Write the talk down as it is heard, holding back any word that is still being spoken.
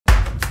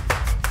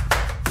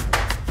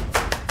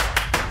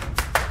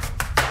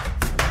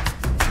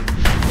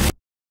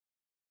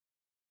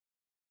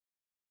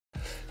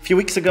A few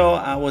weeks ago,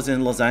 I was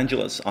in Los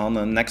Angeles on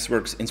a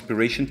Nextworks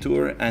inspiration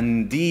tour,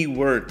 and the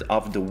word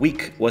of the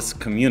week was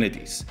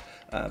communities.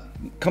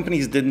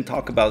 Companies didn't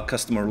talk about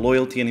customer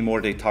loyalty anymore.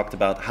 They talked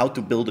about how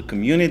to build a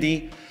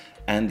community,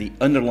 and the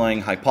underlying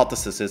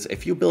hypothesis is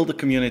if you build a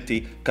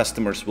community,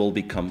 customers will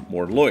become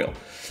more loyal.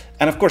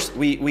 And of course,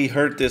 we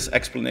heard this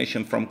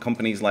explanation from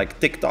companies like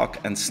TikTok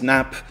and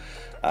Snap.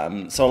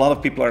 So a lot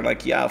of people are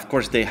like, yeah, of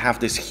course they have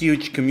this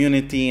huge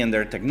community and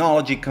they're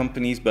technology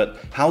companies, but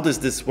how does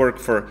this work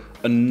for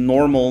a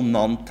normal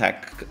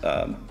non-tech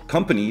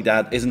company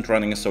that isn't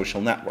running a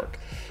social network?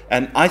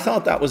 And I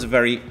thought that was a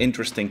very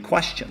interesting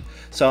question.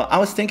 So I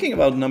was thinking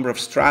about a number of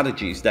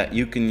strategies that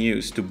you can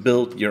use to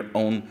build your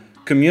own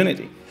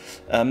community.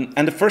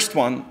 And the first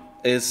one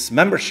is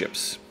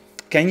memberships.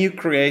 Can you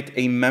create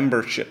a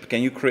membership?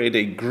 Can you create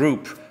a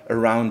group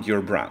around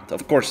your brand?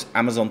 Of course,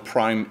 Amazon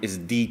Prime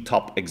is the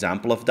top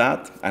example of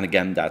that. And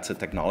again, that's a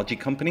technology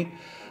company.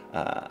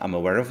 I'm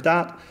aware of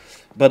that.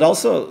 But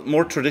also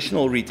more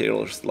traditional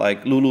retailers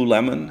like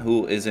Lululemon,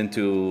 who is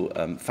into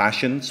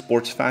fashion,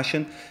 sports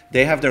fashion.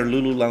 They have their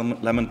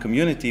Lululemon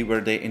community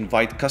where they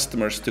invite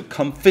customers to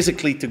come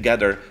physically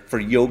together for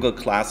yoga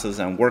classes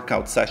and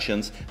workout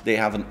sessions. They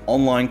have an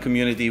online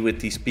community with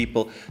these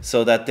people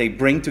so that they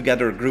bring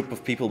together a group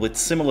of people with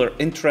similar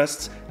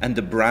interests, and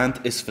the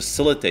brand is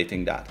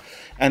facilitating that.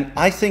 And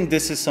I think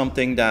this is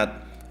something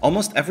that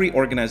almost every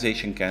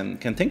organization can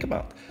think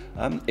about.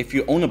 If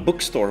you own a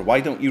bookstore,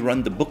 why don't you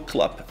run the book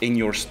club in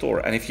your store?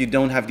 And if you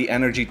don't have the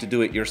energy to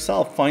do it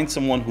yourself, find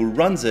someone who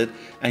runs it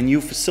and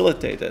you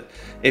facilitate it.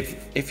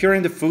 If you're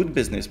in the food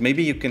business,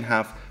 maybe you can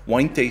have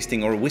wine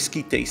tasting or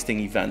whiskey tasting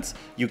events.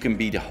 You can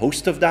be the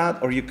host of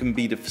that, or you can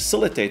be the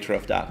facilitator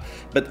of that.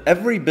 But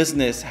every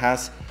business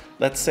has,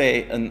 let's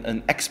say,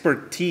 an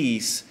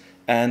expertise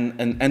and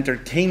an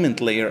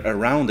entertainment layer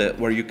around it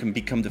where you can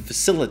become the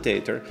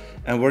facilitator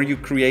and where you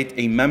create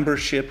a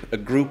membership, a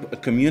group, a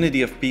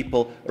community of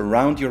people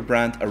around your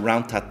brand,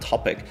 around that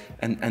topic.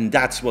 And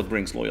that's what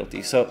brings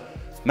loyalty. So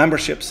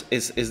memberships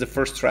is the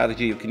first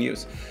strategy you can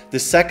use. The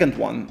second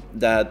one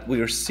that we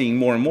are seeing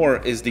more and more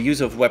is the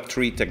use of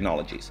Web3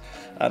 technologies.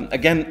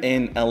 Again,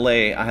 in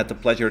LA, I had the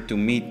pleasure to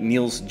meet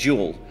Niels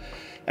Jewell.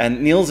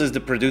 And Niels is the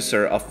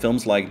producer of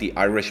films like The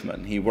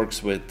Irishman. He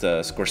works with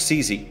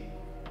Scorsese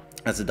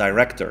as a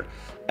director,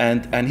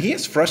 and he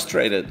is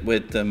frustrated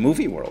with the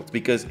movie world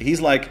because he's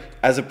like,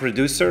 as a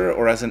producer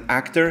or as an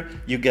actor,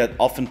 you get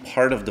often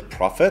part of the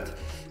profit,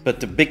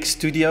 but the big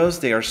studios,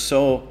 they are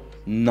so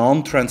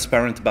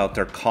non-transparent about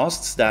their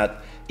costs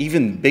that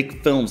even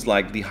big films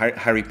like the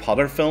Harry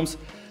Potter films,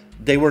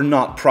 they were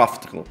not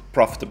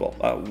profitable.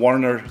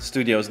 Warner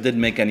Studios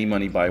didn't make any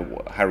money by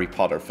Harry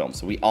Potter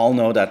films. We all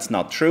know that's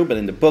not true, but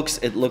in the books,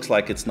 it looks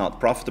like it's not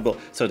profitable,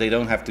 so they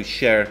don't have to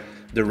share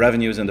the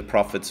revenues and the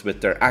profits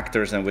with their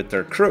actors and with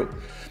their crew.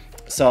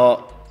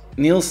 So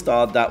Niels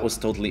thought that was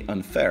totally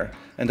unfair.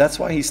 And that's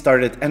why he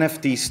started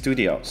NFT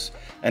Studios.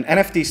 And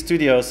NFT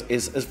Studios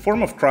is a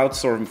form of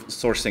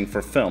crowdsourcing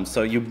for films.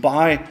 So you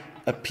buy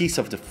a piece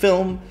of the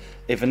film.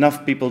 If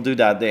enough people do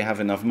that, they have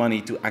enough money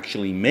to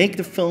actually make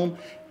the film,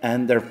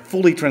 and they're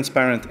fully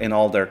transparent in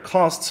all their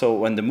costs. So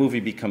when the movie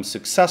becomes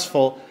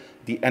successful,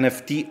 the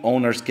NFT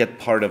owners get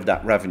part of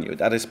that revenue.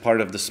 That is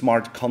part of the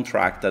smart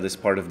contract, that is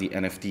part of the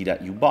NFT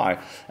that you buy.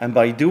 And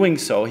by doing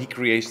so, he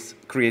creates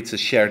a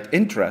shared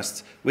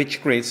interest,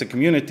 which creates a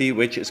community,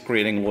 which is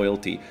creating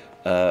loyalty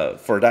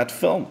for that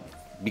film,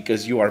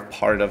 because you are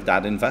part of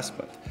that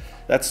investment.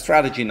 That's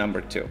strategy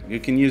number 2. You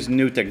can use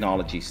new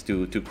technologies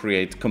to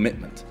create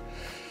commitment.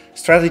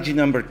 Strategy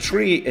number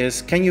 3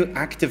 is, can you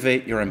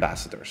activate your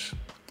ambassadors?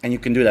 And you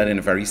can do that in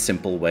a very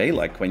simple way.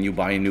 Like when you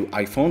buy a new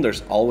iPhone,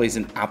 there's always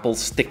an Apple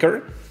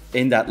sticker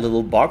in that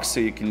little box. So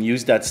you can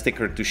use that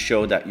sticker to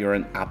show that you're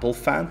an Apple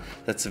fan.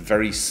 That's a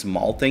very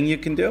small thing you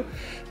can do.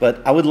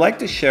 But I would like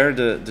to share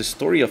the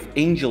story of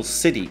Angel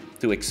City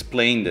to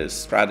explain this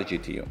strategy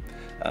to you.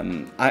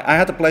 I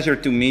had the pleasure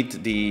to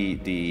meet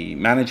the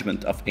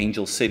management of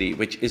Angel City,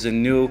 which is a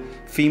new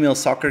female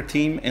soccer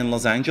team in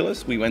Los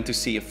Angeles. We went to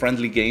see a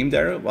friendly game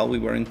there while we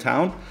were in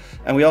town.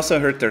 And we also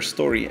heard their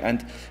story.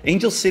 And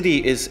Angel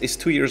City is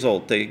 2 years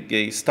old.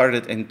 They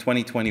started in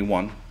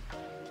 2021.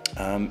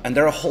 And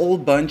there are a whole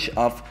bunch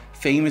of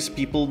famous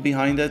people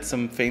behind it.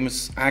 Some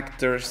famous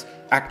actors,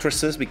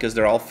 actresses, because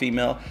they're all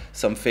female.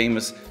 Some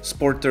famous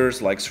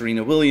sporters like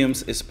Serena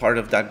Williams is part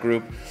of that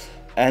group.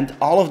 And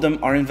all of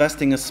them are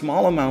investing a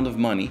small amount of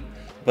money,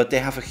 but they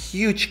have a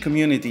huge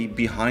community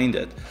behind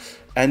it.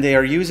 And they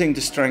are using the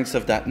strengths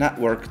of that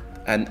network,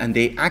 and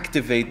they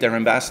activate their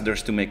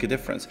ambassadors to make a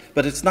difference.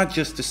 But it's not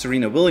just the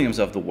Serena Williams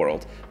of the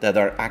world that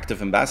are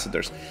active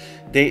ambassadors.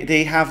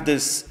 They have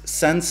this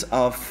sense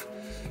of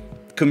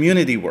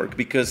community work,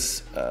 because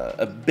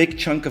a big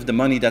chunk of the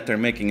money that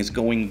they're making is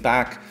going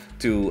back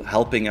to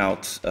helping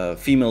out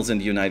females in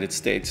the United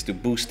States to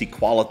boost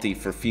equality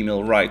for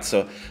female rights. So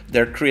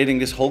they're creating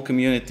this whole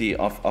community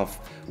of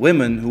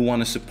women who want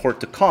to support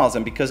the cause,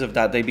 and because of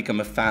that they become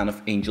a fan of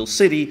Angel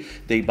City.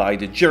 They buy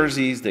the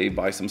jerseys, they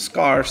buy some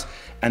scarves,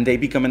 and they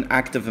become an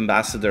active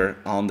ambassador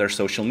on their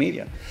social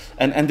media.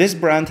 And this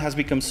brand has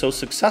become so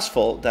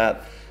successful that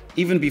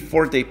even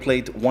before they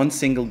played one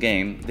single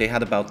game, they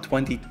had about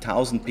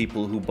 20,000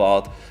 people who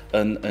bought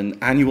an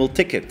annual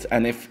ticket.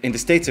 And if in the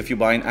States, if you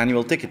buy an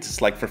annual ticket,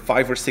 it's like for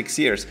 5 or 6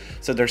 years.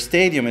 So their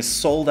stadium is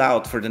sold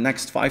out for the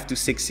next 5 to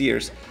 6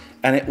 years.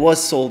 And it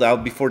was sold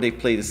out before they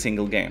played a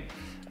single game.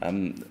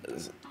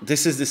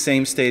 This is the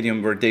same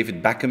stadium where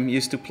David Beckham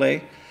used to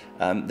play.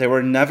 There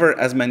were never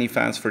as many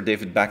fans for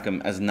David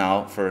Beckham as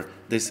now for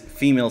this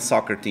female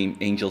soccer team,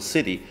 Angel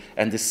City.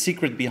 And the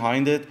secret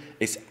behind it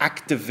is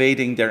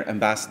activating their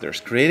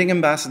ambassadors, creating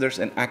ambassadors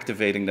and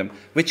activating them,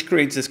 which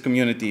creates this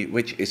community,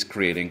 which is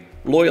creating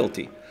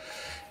loyalty.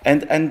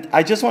 And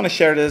I just want to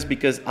share this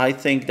because I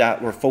think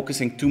that we're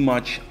focusing too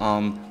much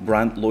on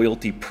brand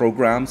loyalty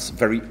programs,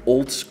 very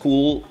old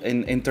school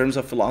in terms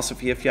of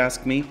philosophy, if you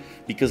ask me,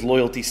 because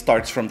loyalty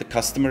starts from the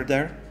customer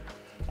there.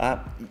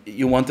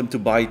 You want them to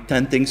buy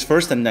 10 things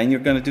first and then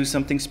you're going to do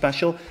something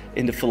special.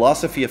 In the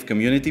philosophy of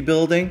community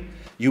building,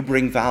 you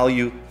bring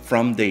value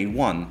from day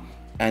one,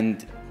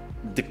 and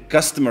the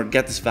customer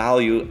gets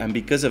value, and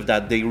because of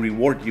that they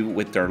reward you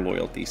with their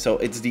loyalty. So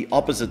it's the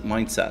opposite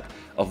mindset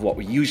of what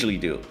we usually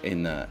do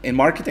in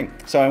marketing.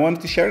 So I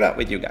wanted to share that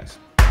with you guys.